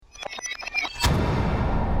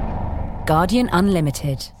Guardian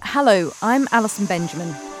Unlimited. Hello, I'm Alison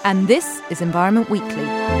Benjamin, and this is Environment Weekly.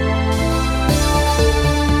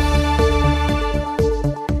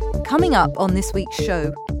 Coming up on this week's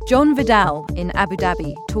show, John Vidal in Abu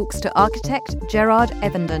Dhabi talks to architect Gerard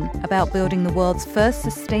Evenden about building the world's first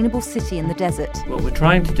sustainable city in the desert. What we're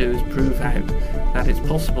trying to do is prove out that it's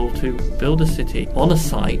possible to build a city on a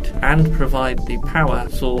site and provide the power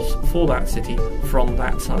source for that city from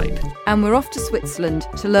that site. And we're off to Switzerland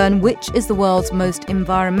to learn which is the world's most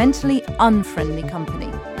environmentally unfriendly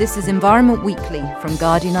company. This is Environment Weekly from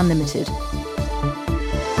Guardian Unlimited.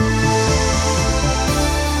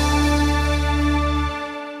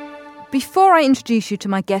 Before I introduce you to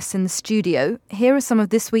my guests in the studio, here are some of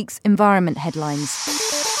this week's environment headlines.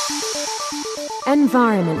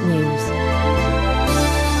 Environment news.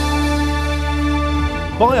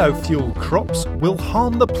 Biofuel crops will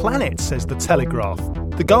harm the planet, says The Telegraph.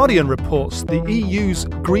 The Guardian reports the EU's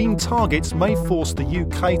green targets may force the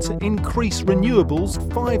UK to increase renewables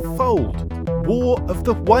fivefold. War of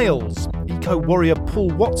the Whales. Eco-warrior Paul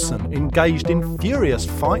Watson engaged in furious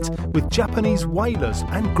fight with Japanese whalers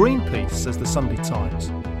and Greenpeace, says the Sunday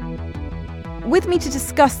Times. With me to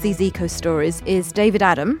discuss these eco-stories is David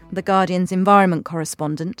Adam, The Guardian's environment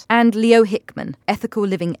correspondent, and Leo Hickman, ethical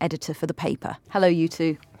living editor for the paper. Hello, you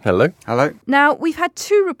two. Hello. Hello. Now, we've had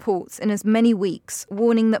 2 reports in as many weeks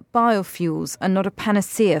warning that biofuels are not a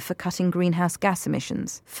panacea for cutting greenhouse gas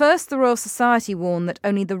emissions. First, the Royal Society warned that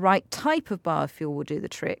only the right type of biofuel will do the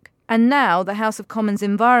trick. And now, the House of Commons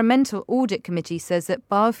Environmental Audit Committee says that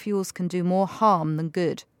biofuels can do more harm than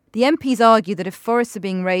good. The MPs argue that if forests are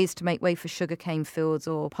being razed to make way for sugarcane fields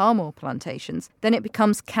or palm oil plantations, then it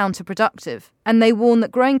becomes counterproductive. And they warn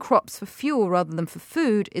that growing crops for fuel rather than for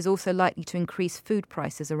food is also likely to increase food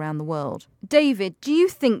prices around the world. David, do you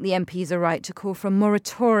think the MPs are right to call for a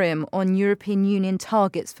moratorium on European Union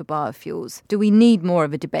targets for biofuels? Do we need more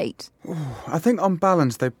of a debate? I think on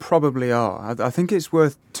balance they probably are. I think it's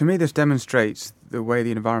worth, to me this demonstrates the way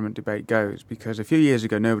the environment debate goes, because a few years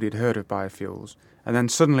ago nobody had heard of biofuels, and then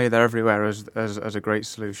suddenly they're everywhere as a great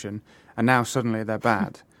solution, and now suddenly they're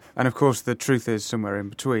bad. And of course the truth is somewhere in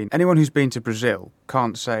between. Anyone who's been to Brazil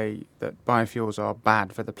can't say that biofuels are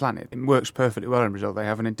bad for the planet. It works perfectly well in Brazil. They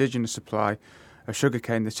have an indigenous supply of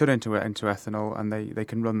sugarcane, they turn it into ethanol, and they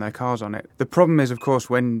can run their cars on it. The problem is, of course,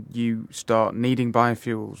 when you start needing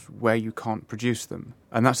biofuels where you can't produce them.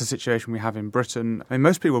 And that's the situation we have in Britain. I mean,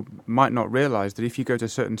 most people might not realise that if you go to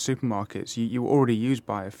certain supermarkets, you already use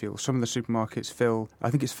biofuels. Some of the supermarkets fill, I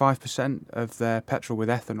think it's 5% of their petrol with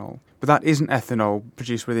ethanol. But that isn't ethanol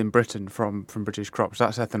produced within Britain from British crops.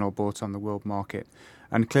 That's ethanol bought on the world market.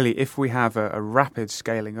 And clearly, if we have a rapid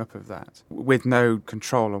scaling up of that, with no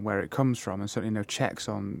control on where it comes from, and certainly no checks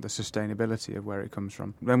on the sustainability of where it comes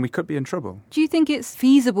from, then we could be in trouble. Do you think it's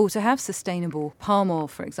feasible to have sustainable palm oil,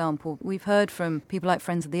 for example? We've heard from people like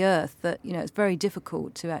Friends of the Earth that, it's very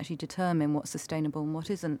difficult to actually determine what's sustainable and what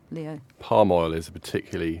isn't, Leo. Palm oil is a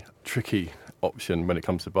particularly tricky option when it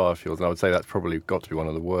comes to biofuels, and I would say that's probably got to be one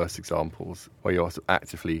of the worst examples, where you're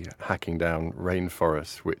actively hacking down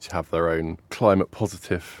rainforests which have their own climate positive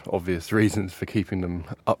obvious reasons for keeping them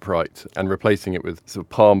upright, and replacing it with sort of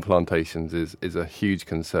palm plantations is a huge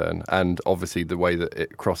concern. And obviously the way that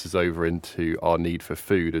it crosses over into our need for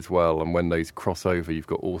food as well, and when those cross over you've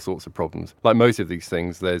got all sorts of problems. Like most of these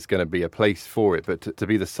things, there's going to be a place for it, but to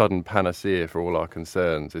be the sudden panacea for all our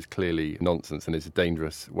concerns is clearly nonsense, and it's a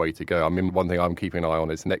dangerous way to go. I mean, one thing I'm keeping an eye on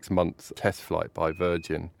is next month's test flight by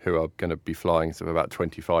Virgin, who are going to be flying sort of about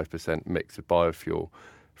 25% mix of biofuel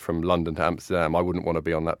from London to Amsterdam. I wouldn't want to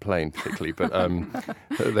be on that plane particularly, but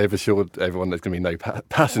they've assured everyone there's going to be no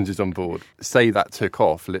passengers on board. Say that took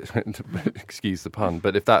off, excuse the pun,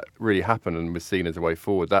 but if that really happened and was seen as a way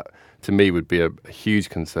forward, that to me would be a huge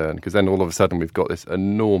concern, because then all of a sudden we've got this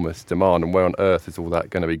enormous demand, and where on earth is all that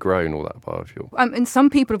going to be grown, all that biofuel? And some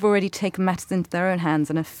people have already taken matters into their own hands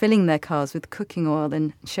and are filling their cars with cooking oil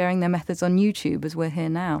and sharing their methods on YouTube as we're here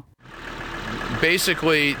now.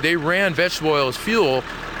 Basically, they ran vegetable oil as fuel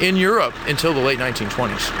in Europe until the late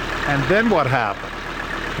 1920s. And then what happened?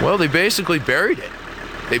 Well, they basically buried it.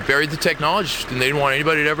 They buried the technology, and they didn't want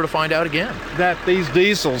anybody ever to find out again. That these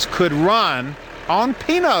diesels could run on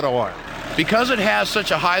peanut oil. Because it has such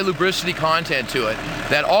a high lubricity content to it,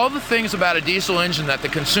 that all the things about a diesel engine that the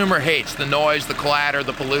consumer hates, the noise, the clatter,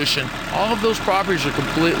 the pollution, all of those properties are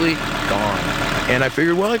completely gone. And I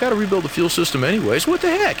figured, well, I got to rebuild the fuel system anyways. What the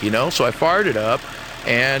heck, So I fired it up,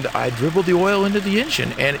 and I dribbled the oil into the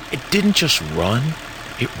engine, and it didn't just run,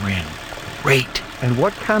 it ran great. And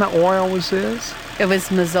what kind of oil was this? It was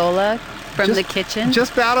Mazola from the kitchen.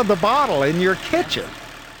 Just out of the bottle in your kitchen.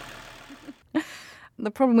 The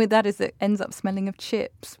problem with that is it ends up smelling of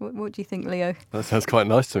chips. What do you think, Leo? That sounds quite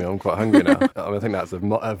nice to me. I'm quite hungry now. I think that's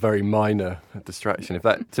a very minor distraction. If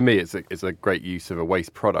that, to me, it's a great use of a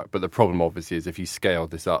waste product. But the problem, obviously, is if you scale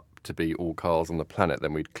this up to be all cars on the planet,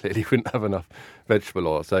 then we clearly wouldn't have enough vegetable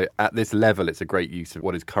oil. So at this level, it's a great use of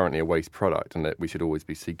what is currently a waste product, and that we should always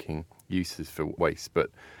be seeking uses for waste. But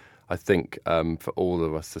I think for all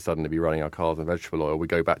of us to suddenly be running our cars on vegetable oil, we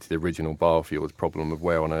go back to the original biofuels problem of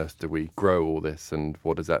where on earth do we grow all this, and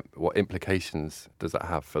what implications does that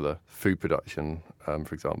have for the food production,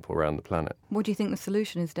 for example, around the planet? What do you think the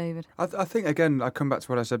solution is, David? I think, again, I come back to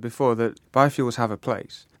what I said before, that biofuels have a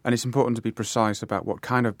place. And it's important to be precise about what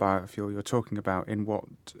kind of biofuel you're talking about in what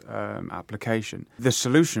application. The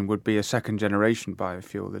solution would be a second-generation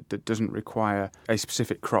biofuel that doesn't require a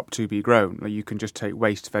specific crop to be grown. Or you can just take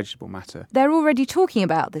waste vegetable matter. They're already talking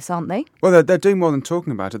about this, aren't they? Well, they're doing more than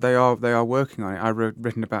talking about it. They are working on it. I've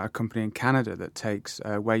written about a company in Canada that takes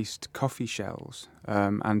waste coffee shells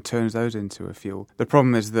and turns those into a fuel. The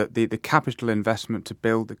problem is that the capital investment to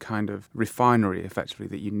build the kind of refinery, effectively,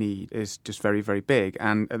 that you need is just very, very big.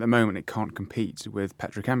 And at the moment, it can't compete with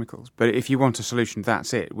petrochemicals. But if you want a solution,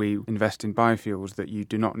 that's it. We invest in biofuels that you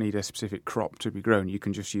do not need a specific crop to be grown. You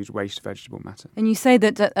can just use waste vegetable matter. And you say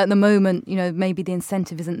that at the moment, maybe the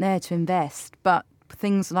incentive isn't there to invest, but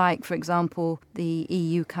things like, for example, the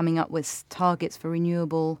EU coming up with targets for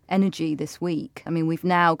renewable energy this week. I mean, we've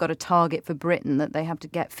now got a target for Britain that they have to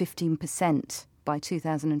get 15%. By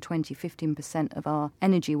 2020, 15% of our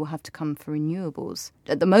energy will have to come from renewables.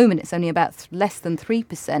 At the moment, it's only about less than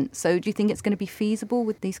 3%. So do you think it's going to be feasible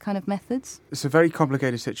with these kind of methods? It's a very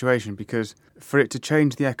complicated situation because for it to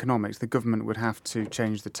change the economics, the government would have to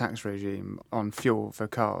change the tax regime on fuel for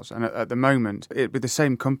cars. And at the moment, it would be the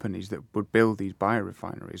same companies that would build these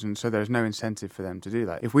biorefineries. And so there's no incentive for them to do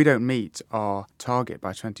that. If we don't meet our target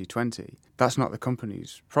by 2020, that's not the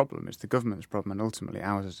company's problem, it's the government's problem, and ultimately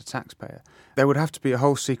ours as a taxpayer. There would have to be a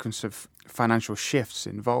whole sequence of financial shifts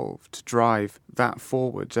involved to drive that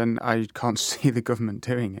forwards, and I can't see the government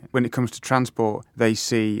doing it. When it comes to transport, they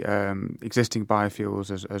see existing biofuels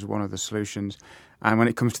as one of the solutions. And when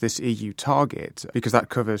it comes to this EU target, because that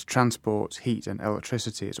covers transport, heat and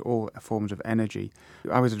electricity, it's all forms of energy.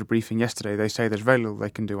 I was at a briefing yesterday. They say there's very little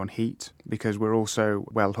they can do on heat because we're also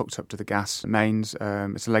well hooked up to the gas mains.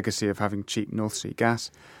 It's a legacy of having cheap North Sea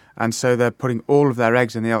gas. And so they're putting all of their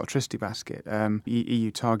eggs in the electricity basket.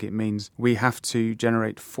 EU target means we have to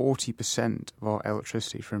generate 40% of our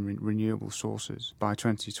electricity from renewable sources by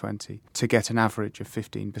 2020 to get an average of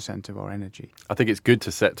 15% of our energy. I think it's good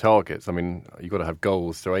to set targets. I mean, you've got to have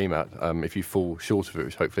goals to aim at. If you fall short of it,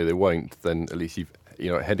 which hopefully they won't, then at least you've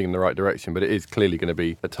heading in the right direction. But it is clearly going to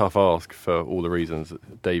be a tough ask for all the reasons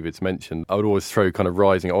that David's mentioned. I would always throw kind of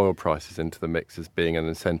rising oil prices into the mix as being an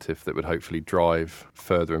incentive that would hopefully drive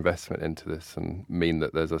further investment into this and mean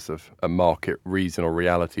that there's a sort of a market reason or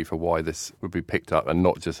reality for why this would be picked up and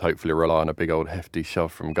not just hopefully rely on a big old hefty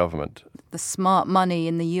shove from government. The smart money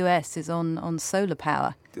in the US is on solar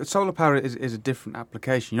power. Solar power is a different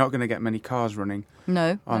application. You're not going to get many cars running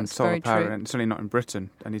on solar power, and certainly not in Britain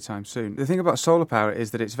anytime soon. The thing about solar power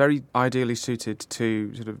is that it's very ideally suited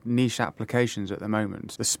to sort of niche applications at the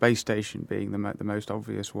moment, the space station being the most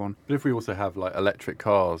obvious one. But if we also have like electric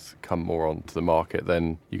cars come more onto the market,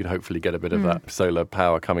 then you could hopefully get a bit of that solar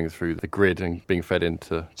power coming through the grid and being fed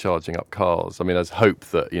into charging up cars. I mean, there's hope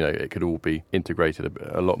that it could all be integrated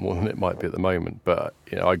a lot more than it might be at the moment. But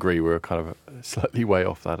I agree, we're kind of slightly way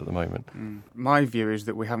off that at the moment. My view is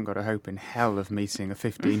that we haven't got a hope in hell of meeting a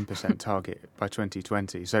 15% target by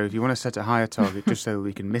 2020. So if you want to set a higher target just so that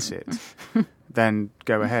we can miss it, then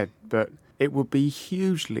go ahead. But it would be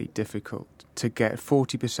hugely difficult to get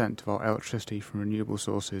 40% of our electricity from renewable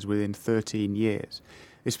sources within 13 years,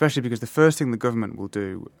 especially because the first thing the government will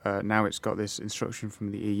do, now it's got this instruction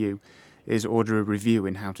from the EU, is order a review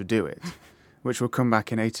in how to do it, which will come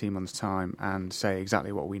back in 18 months' time and say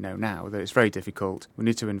exactly what we know now, that it's very difficult. We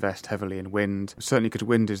need to invest heavily in wind, certainly because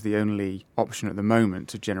wind is the only option at the moment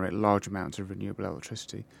to generate large amounts of renewable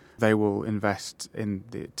electricity. They will invest in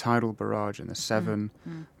the tidal barrage in the Severn.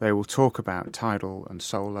 They will talk about tidal and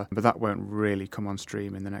solar, but that won't really come on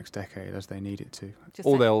stream in the next decade as they need it to.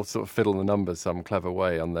 Or they'll sort of fiddle the numbers some clever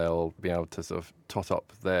way and they'll be able to sort of tot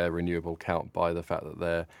up their renewable count by the fact that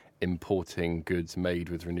their importing goods made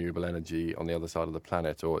with renewable energy on the other side of the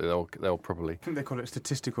planet, or they'll probably... I think they call it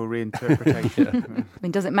statistical reinterpretation. I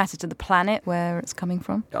mean, does it matter to the planet where it's coming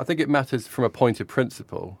from? I think it matters from a point of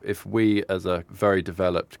principle. If we, as a very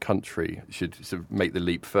developed country, should sort of make the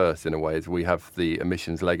leap first, in a way, as we have the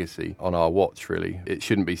emissions legacy on our watch, really, it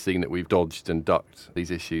shouldn't be seen that we've dodged and ducked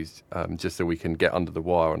these issues just so we can get under the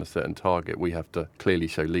wire on a certain target. We have to clearly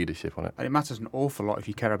show leadership on it. And it matters an awful lot if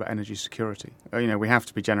you care about energy security. We have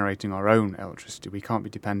to be generating our own electricity. We can't be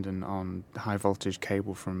dependent on high voltage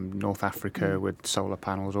cable from North Africa with solar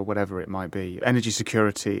panels or whatever it might be. Energy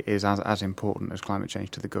security is as important as climate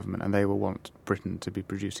change to the government, and they will want Britain to be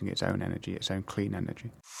producing its own energy, its own clean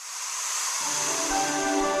energy.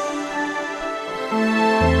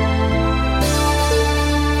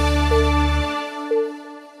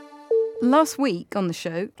 Last week on the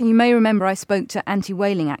show, you may remember I spoke to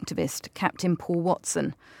anti-whaling activist Captain Paul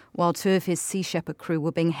Watson while two of his Sea Shepherd crew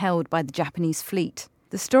were being held by the Japanese fleet.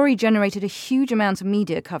 The story generated a huge amount of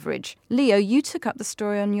media coverage. Leo, you took up the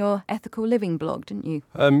story on your Ethical Living blog, didn't you?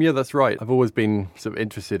 Yeah, that's right. I've always been sort of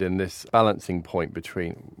interested in this balancing point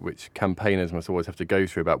between which campaigners must always have to go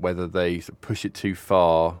through about whether they sort of push it too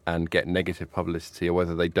far and get negative publicity, or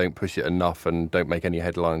whether they don't push it enough and don't make any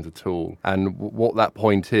headlines at all. And what that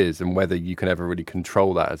point is, and whether you can ever really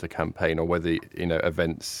control that as a campaign, or whether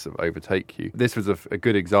events sort of overtake you. This was a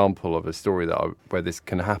good example of a story where this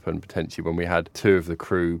can happen potentially, when we had two of the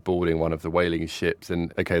crew boarding one of the whaling ships,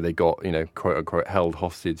 and they got quote unquote held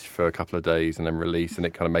hostage for a couple of days and then released, and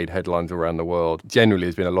it kind of made headlines around the world. Generally,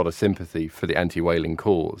 there's been a lot of sympathy for the anti-whaling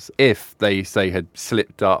cause. If they say had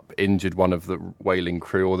slipped up, injured one of the whaling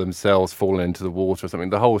crew, or themselves fallen into the water or something,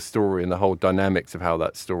 the whole story and the whole dynamics of how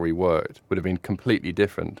that story worked would have been completely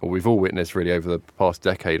different. Or we've all witnessed really over the past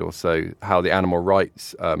decade or so how the animal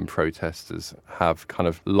rights protesters have kind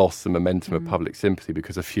of lost the momentum of public sympathy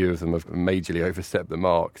because a few of them have majorly overstepped the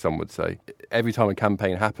mark, some would say. Every time a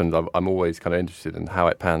campaign happens, I'm always kind of interested in how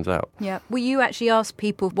it pans out. Yeah. Well, you actually asked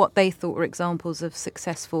people what they thought were examples of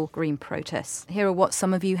successful green protests. Here are what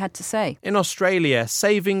some of you had to say. In Australia,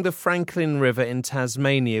 saving the Franklin River in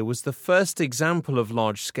Tasmania was the first example of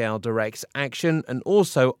large-scale direct action, and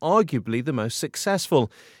also arguably the most successful.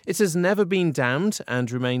 It has never been dammed and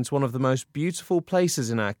remains one of the most beautiful places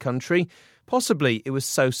in our country. Possibly it was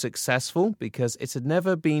so successful because it had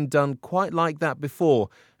never been done quite like that before,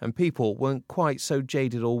 and people weren't quite so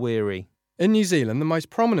jaded or weary. In New Zealand, the most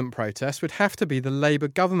prominent protest would have to be the Labour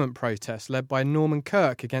government protest led by Norman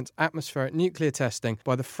Kirk against atmospheric nuclear testing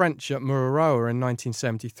by the French at Mururoa in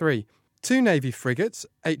 1973. Two Navy frigates,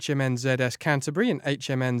 HMNZS Canterbury and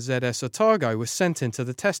HMNZS Otago, were sent into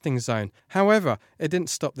the testing zone. However, it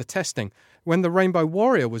didn't stop the testing. When the Rainbow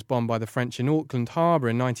Warrior was bombed by the French in Auckland Harbour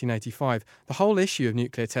in 1985, the whole issue of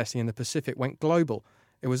nuclear testing in the Pacific went global.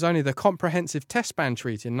 It was only the Comprehensive Test Ban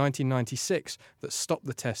Treaty in 1996 that stopped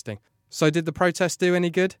the testing. So did the protest do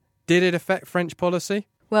any good? Did it affect French policy?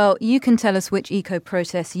 Well, you can tell us which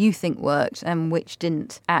eco-protests you think worked and which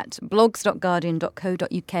didn't at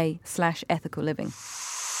blogs.guardian.co.uk/ethicalliving.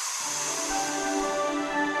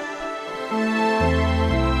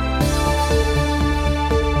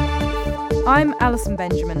 I'm Alison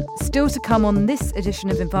Benjamin. Still to come on this edition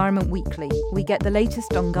of Environment Weekly, we get the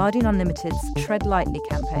latest on Guardian Unlimited's Tread Lightly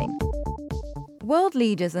campaign. World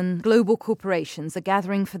leaders and global corporations are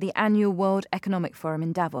gathering for the annual World Economic Forum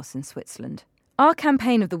in Davos in Switzerland. Our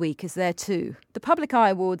campaign of the week is there too. The Public Eye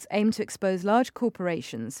Awards aim to expose large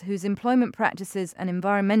corporations whose employment practices and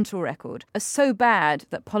environmental record are so bad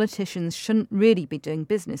that politicians shouldn't really be doing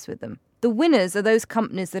business with them. The winners are those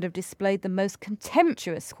companies that have displayed the most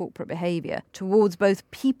contemptuous corporate behaviour towards both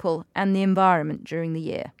people and the environment during the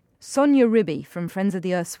year. Sonia Ribby from Friends of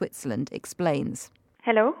the Earth Switzerland explains.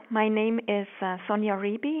 Hello, my name is Sonia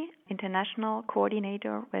Ribby, International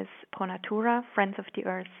Coordinator with Pro Natura, Friends of the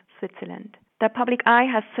Earth Switzerland. The Public Eye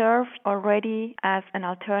has served already as an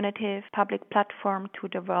alternative public platform to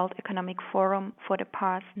the World Economic Forum for the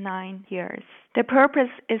past 9 years. The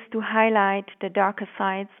purpose is to highlight the darker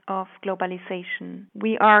sides of globalization.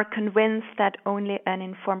 We are convinced that only an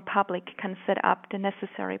informed public can set up the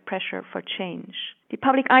necessary pressure for change. The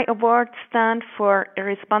Public Eye Awards stand for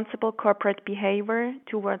irresponsible corporate behavior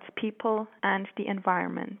towards people and the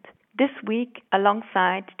environment. This week,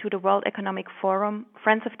 alongside to the World Economic Forum,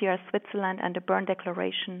 Friends of the Earth Switzerland and the Bern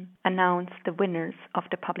Declaration announced the winners of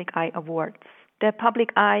the Public Eye Awards. The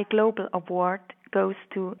Public Eye Global Award goes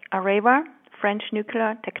to Areva, French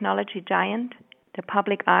nuclear technology giant. The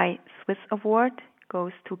Public Eye Swiss Award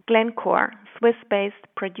goes to Glencore, Swiss-based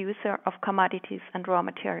producer of commodities and raw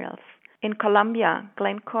materials. In Colombia,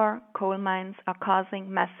 Glencore coal mines are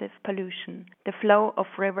causing massive pollution. The flow of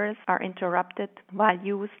rivers are interrupted while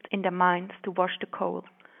used in the mines to wash the coal.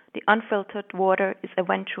 The unfiltered water is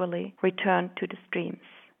eventually returned to the streams.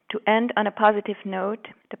 To end on a positive note,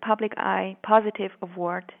 the Public Eye Positive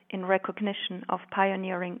Award in recognition of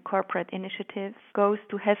pioneering corporate initiatives goes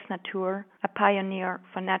to Hess Natur, a pioneer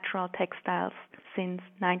for natural textiles since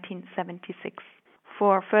 1976.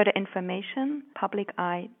 For further information,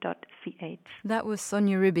 publiceye.ch. That was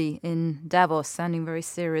Sonia Ribby in Davos, sounding very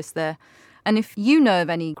serious there. And if you know of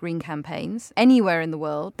any green campaigns anywhere in the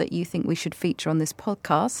world that you think we should feature on this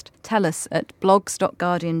podcast, tell us at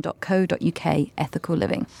blogs.guardian.co.uk ethical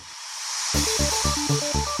living.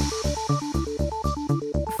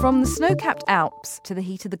 From the snow-capped Alps to the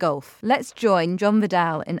heat of the Gulf, let's join John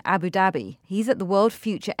Vidal in Abu Dhabi. He's at the World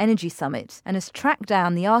Future Energy Summit and has tracked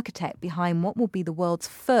down the architect behind what will be the world's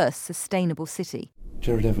first sustainable city.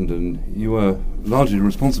 Gerard Evenden, you were largely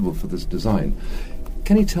responsible for this design.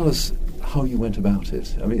 Can you tell us how you went about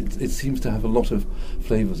it? I mean, it seems to have a lot of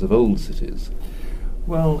flavours of old cities.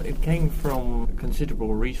 Well, it came from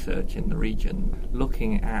considerable research in the region,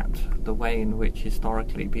 looking at the way in which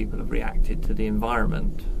historically people have reacted to the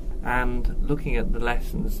environment and looking at the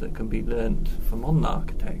lessons that can be learnt from modern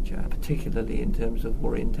architecture, particularly in terms of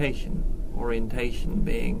orientation. Orientation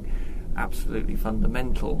being absolutely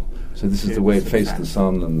fundamental. So this is the way it faces the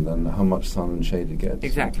sun and how much sun and shade it gets.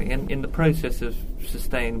 Exactly. And in the process of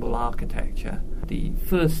sustainable architecture, the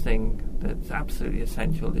first thing that's absolutely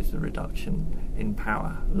essential is the reduction in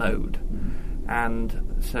power load. Mm-hmm.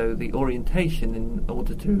 And so the orientation in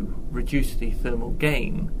order to reduce the thermal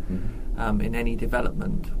gain in any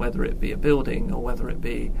development, whether it be a building or whether it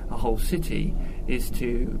be a whole city, is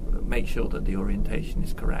to make sure that the orientation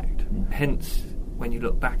is correct. Hence, when you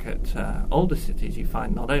look back at older cities, you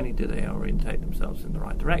find not only do they orientate themselves in the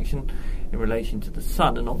right direction in relation to the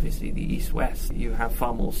sun, and obviously the east-west, you have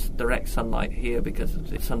far more direct sunlight here because of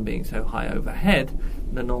the sun being so high overhead.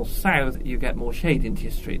 The north-south, you get more shade into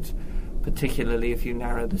your streets, particularly if you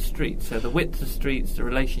narrow the streets. So the width of streets, the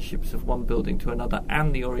relationships of one building to another,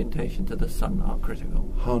 and the orientation to the sun are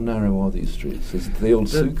critical. How narrow are these streets? Is it the old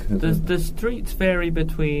souk? The streets vary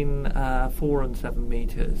between 4 and 7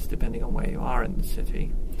 metres, depending on where you are in the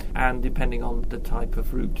city, and depending on the type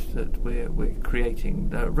of route that we're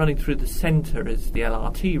creating. Running through the centre is the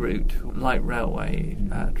LRT route, light railway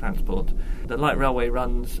transport. The light railway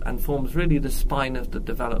runs and forms really the spine of the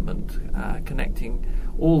development, connecting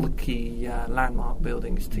all the key landmark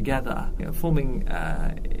buildings together, forming,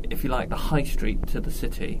 if you like, the high street to the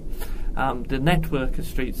city. The network of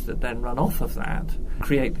streets that then run off of that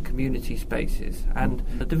create the community spaces, and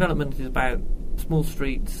the development is about small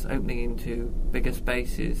streets opening into bigger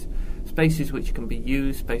spaces which can be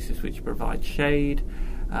used, spaces which provide shade,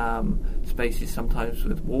 spaces sometimes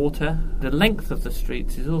with water. The length of the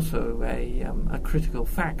streets is also a critical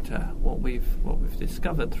factor. What we've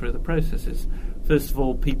discovered through the process is, first of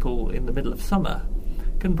all, people in the middle of summer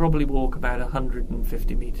can probably walk about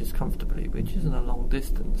 150 metres comfortably, which isn't a long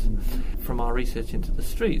distance. From our research into the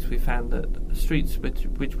streets, we found that streets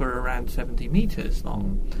which were around 70 metres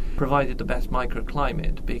long provided the best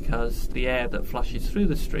microclimate because the air that flushes through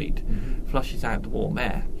the street flushes out the warm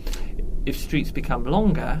air. If streets become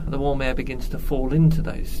longer, the warm air begins to fall into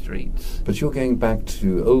those streets. But you're going back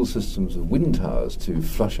to old systems of wind towers to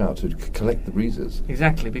flush out, to collect the breezes.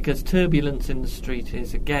 Exactly, because turbulence in the street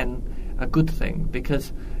is, again, a good thing,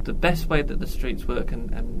 because the best way that the streets work,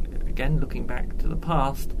 and again, looking back to the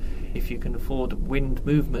past, if you can afford wind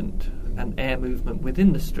movement and air movement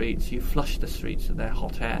within the streets, you flush the streets of their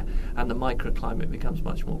hot air, and the microclimate becomes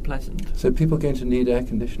much more pleasant. So people are going to need air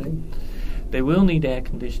conditioning? They will need air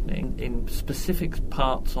conditioning in specific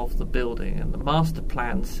parts of the building, and the master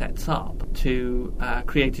plan sets up to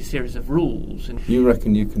create a series of rules. You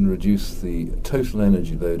reckon you can reduce the total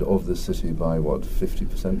energy load of the city by,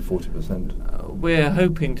 50%, 40%? We're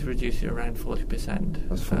hoping to reduce it around 40%.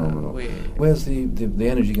 That's phenomenal. Where's the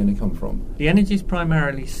energy going to come from? The energy is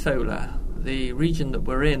primarily solar. The region that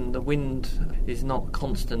we're in, the wind is not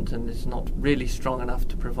constant and is not really strong enough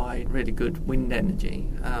to provide really good wind energy,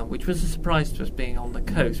 which was a surprise to us being on the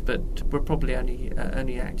coast, but we're probably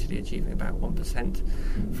only actually achieving about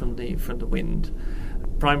 1% from the wind.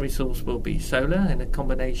 Primary source will be solar in a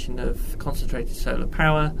combination of concentrated solar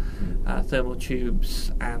power, thermal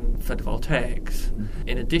tubes and photovoltaics.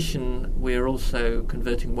 In addition, we're also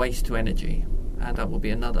converting waste to energy, and that will be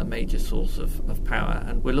another major source of power.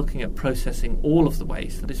 And we're looking at processing all of the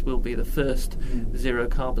waste. This will be the first zero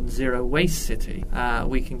carbon, zero waste city.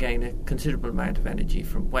 We can gain a considerable amount of energy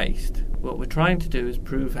from waste. What we're trying to do is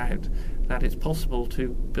prove out that it's possible to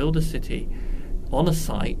build a city on a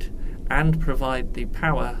site and provide the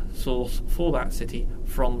power source for that city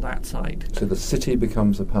from that site. So the city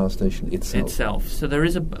becomes a power station itself? So there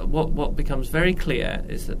is what becomes very clear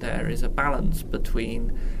is that there is a balance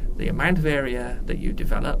between the amount of area that you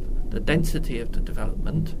develop, the density of the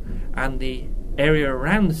development, and the area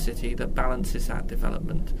around the city that balances that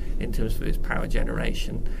development in terms of its power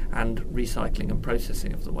generation and recycling and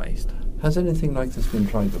processing of the waste. Has anything like this been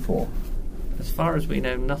tried before? As far as we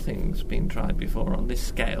know, nothing's been tried before on this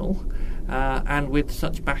scale and with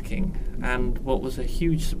such backing. And what was a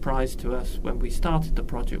huge surprise to us when we started the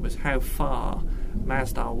project was how far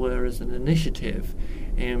Masdar were as an initiative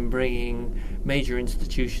in bringing major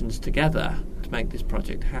institutions together to make this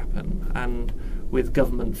project happen. And with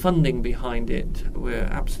government funding behind it, we're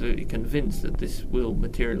absolutely convinced that this will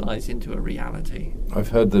materialise into a reality. I've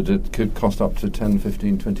heard that it could cost up to $10,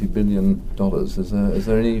 $15, $20 billion. Is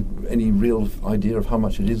there any real idea of how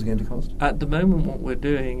much it is going to cost? At the moment, what we're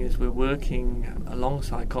doing is we're working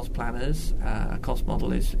alongside cost planners. A cost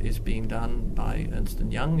model is being done by Ernst &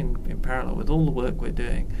 Young in parallel with all the work we're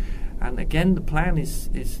doing. And again, the plan is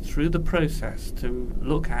through the process to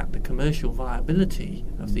look at the commercial viability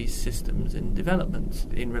of these systems in developments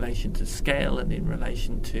in relation to scale and in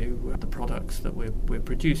relation to the products that we're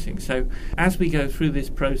producing. So as we go through this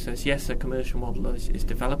process, yes, a commercial model is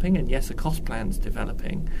developing, and yes, a cost plan is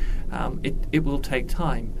developing. It will take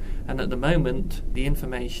time. And at the moment, the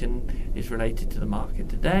information is related to the market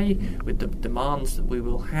today, with the demands that we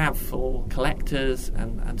will have for collectors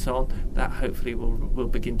and so on. That hopefully will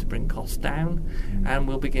begin to bring costs down, and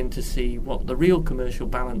we'll begin to see what the real commercial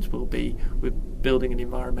balance will be with building an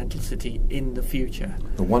environmental city in the future.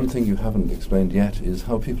 The one thing you haven't explained yet is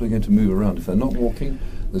how people are going to move around. If they're not walking,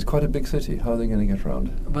 there's quite a big city. How are they going to get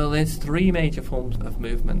around? Well, there's three major forms of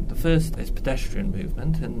movement. The first is pedestrian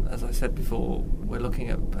movement, and as I said before, we're looking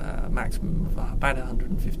at a maximum of about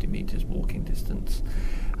 150 metres walking distance.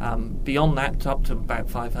 Beyond that, up to about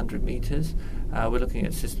 500 metres, we're looking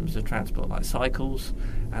at systems of transport like cycles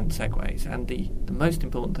and segways. And the most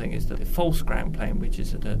important thing is that the false ground plane, which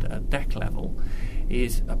is at a deck level,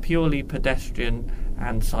 is a purely pedestrian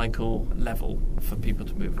and cycle level for people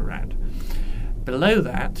to move around. Below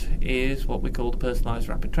that is what we call the personalised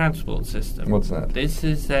rapid transport system. What's that? This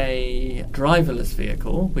is a driverless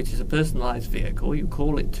vehicle, which is a personalised vehicle. You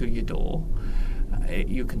call it to your door.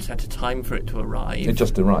 You can set a time for it to arrive. It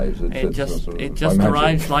just arrives. It just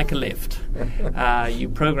arrives like a lift. You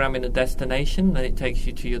program in a destination, and it takes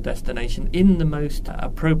you to your destination in the most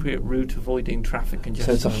appropriate route, avoiding traffic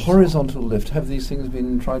congestion. So it's a horizontal lift. Have these things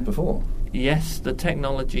been tried before? Yes, the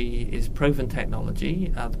technology is proven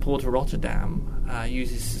technology. The Port of Rotterdam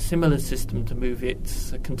uses a similar system to move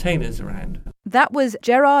its containers around. That was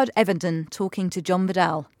Gerard Evenden talking to John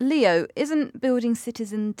Vidal. Leo, isn't building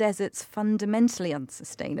cities in deserts fundamentally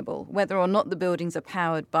unsustainable, whether or not the buildings are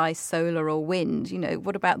powered by solar or wind?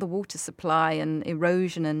 What about the water supply and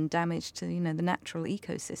erosion and damage to, the natural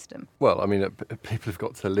ecosystem? Well, I mean, people have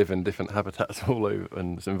got to live in different habitats all over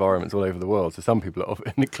and environments all over the world. So some people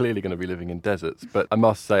are clearly going to be living in deserts. But I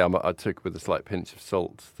must say, I took with a slight pinch of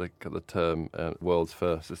salt the term world's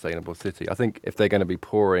first sustainable city. I think if they're going to be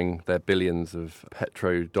pouring their billions of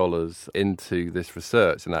petrodollars into this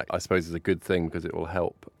research, and that I suppose is a good thing because it will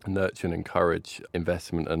help nurture and encourage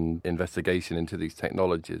investment and investigation into these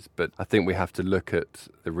technologies. But I think we have to look at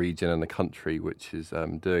the region and the country which is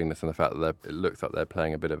doing this, and the fact that it looks like they're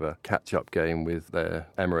playing a bit of a catch-up game with their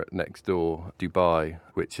emirate next door, Dubai,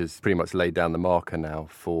 which has pretty much laid down the marker now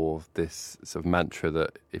for this sort of mantra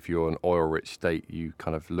that if you're an oil-rich state, you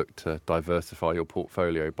kind of look to diversify your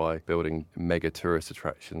portfolio by building mega tourist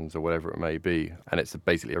attractions or whatever it may be. And it's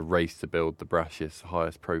basically a race to build the brashest,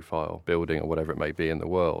 highest profile building or whatever it may be in the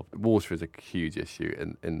world. Water is a huge issue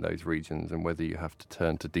in those regions, and whether you have to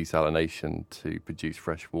turn to desalination to produce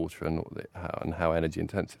fresh water and how energy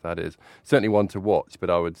intensive that is. Certainly one to watch, but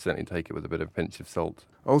I would certainly take it with a bit of a pinch of salt.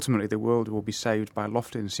 Ultimately, the world will be saved by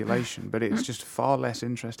loft insulation, but it's just far less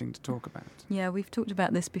interesting to talk about. Yeah, we've talked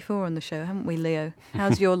about this before on the show, haven't we, Leo?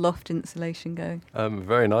 How's your loft insulation going?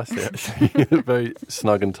 Very nicely, actually. Very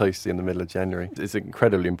snug and toasty in the middle of January. It's an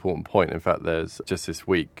incredibly important point. In fact, there's just this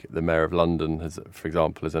week, the Mayor of London has, for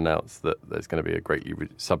example, has announced that there's going to be a greatly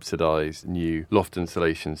subsidised new loft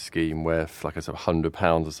insulation scheme where for like a sort of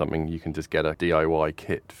 £100 or something, you can just get a DIY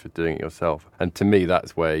kit for doing it yourself. And to me,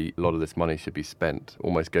 that's where a lot of this money should be spent,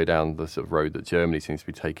 almost go down the sort of road that Germany seems to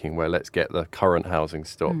be taking, where let's get the current housing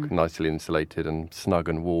stock nicely insulated and snug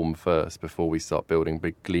and warm first before we start building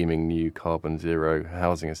big gleaming new carbon zero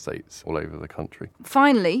housing estates all over the country.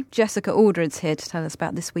 Finally, Jessica Aldred's here to tell us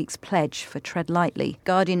about this week's pledge for Tread Lightly,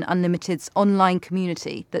 Guardian Unlimited's online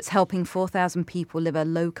community that's helping 4,000 people live a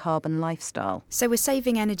low-carbon lifestyle. So we're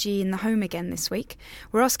saving energy in the home again this week.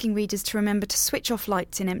 We're asking readers to remember to switch off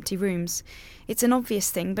lights in empty rooms. It's an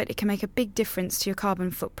obvious thing, but it can make a big difference to your carbon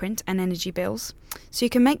footprint and energy bills. So you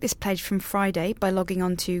can make this pledge from Friday by logging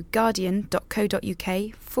on to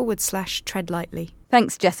guardian.co.uk/treadlightly.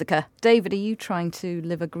 Thanks, Jessica. David, are you trying to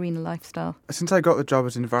live a greener lifestyle? Since I got the job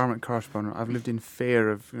as environment correspondent, I've lived in fear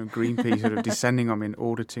of Greenpeace sort of descending on me and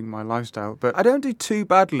auditing my lifestyle. But I don't do too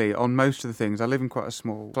badly on most of the things. I live in quite a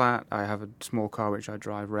small flat. I have a small car which I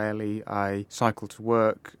drive rarely. I cycle to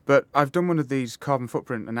work. But I've done one of these carbon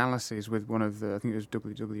footprint analyses with one of the, I think it was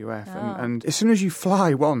WWF. And as soon as you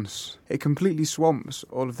fly once, it completely swamps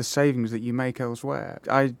all of the savings that you make elsewhere.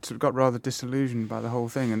 I sort of got rather disillusioned by the whole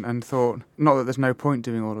thing and thought, not that there's no point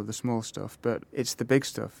doing all of the small stuff, but it's the big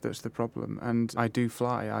stuff that's the problem. And I do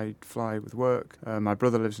fly. I fly with work. My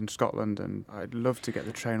brother lives in Scotland, and I'd love to get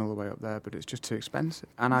the train all the way up there, but it's just too expensive.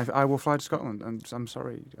 And I will fly to Scotland, and I'm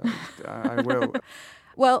sorry, I will.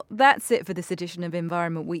 Well, that's it for this edition of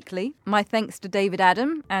Environment Weekly. My thanks to David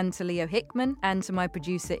Adam and to Leo Hickman and to my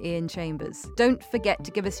producer Ian Chambers. Don't forget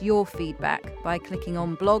to give us your feedback by clicking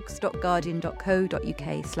on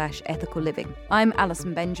blogs.guardian.co.uk/ethical living. I'm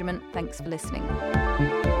Alison Benjamin. Thanks for listening.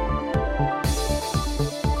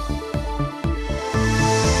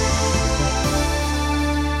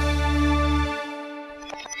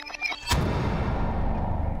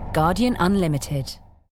 Guardian Unlimited.